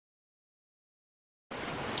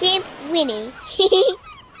Camp Winnie.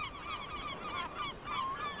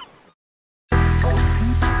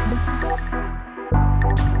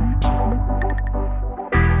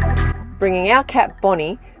 Bringing our cat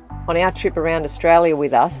Bonnie on our trip around Australia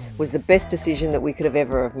with us was the best decision that we could have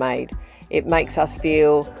ever made. It makes us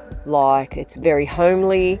feel like it's very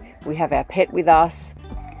homely. We have our pet with us.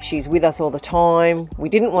 She's with us all the time. We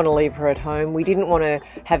didn't want to leave her at home. We didn't want to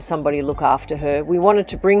have somebody look after her. We wanted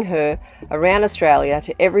to bring her around Australia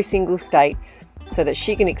to every single state so that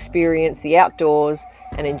she can experience the outdoors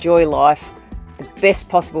and enjoy life the best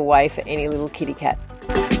possible way for any little kitty cat.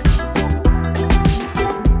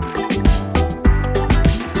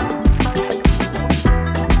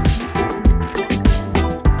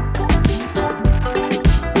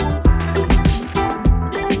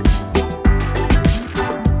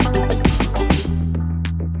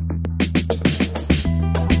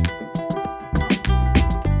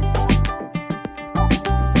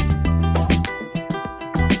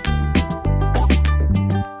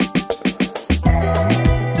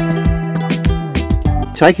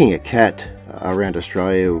 Taking a cat around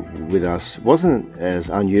Australia with us wasn't as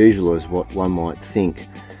unusual as what one might think.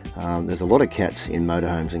 There's a lot of cats in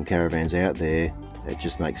motorhomes and caravans out there. It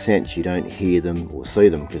just makes sense. You don't hear them or see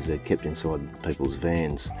them because they're kept inside people's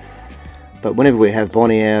vans. But whenever we have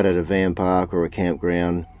Bonnie out at a van park or a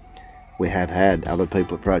campground, we have had other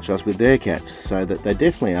people approach us with their cats, so that they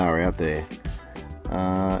definitely are out there.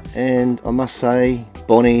 And I must say,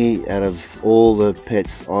 Bonnie, out of all the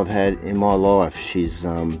pets I've had in my life, she's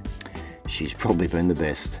probably been the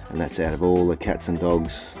best, and that's out of all the cats and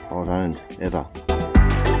dogs I've owned ever.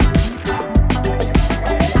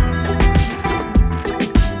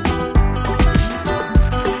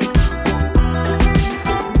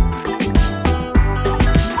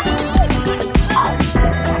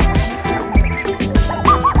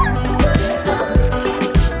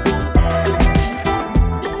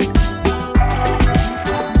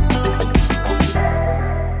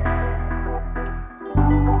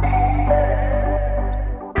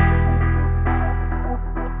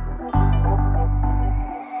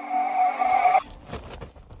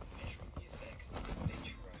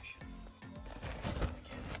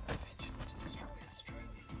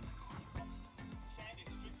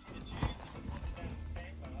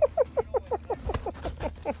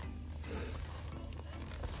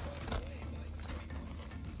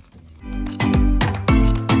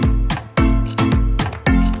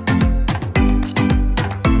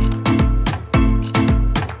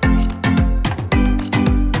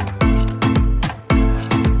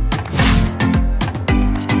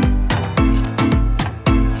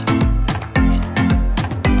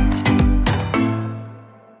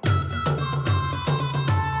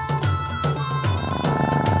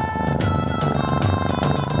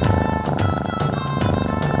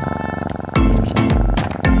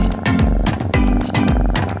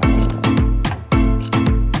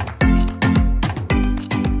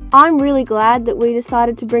 I'm really glad that we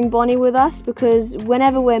decided to bring Bonnie with us, because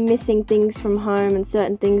whenever we're missing things from home and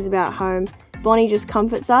certain things about home, Bonnie just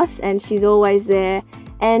comforts us and she's always there.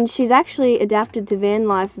 And she's actually adapted to van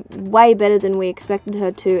life way better than we expected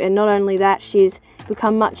her to, and not only that, she's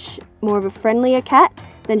become much more of a friendlier cat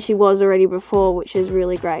than she was already before, which is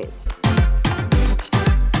really great.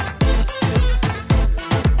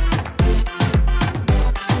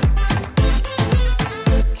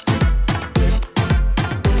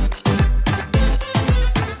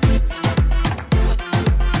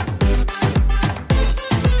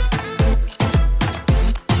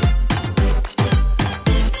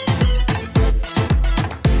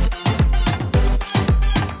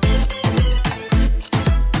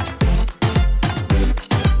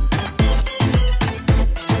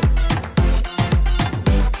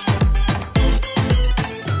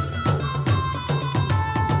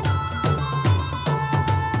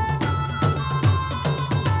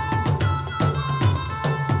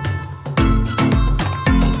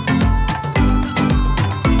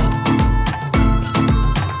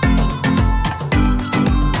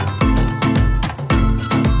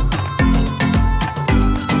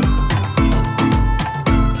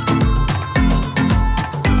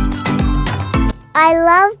 I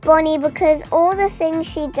love Bonnie because all the things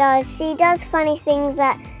she does funny things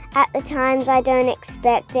that at the times I don't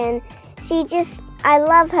expect, and I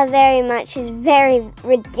love her very much. She's very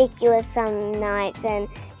ridiculous some nights, and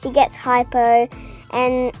she gets hypo,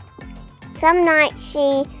 and some nights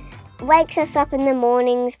she wakes us up in the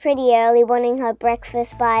mornings pretty early wanting her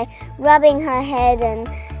breakfast by rubbing her head and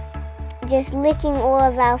just licking all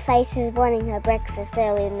of our faces wanting her breakfast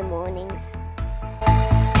early in the mornings.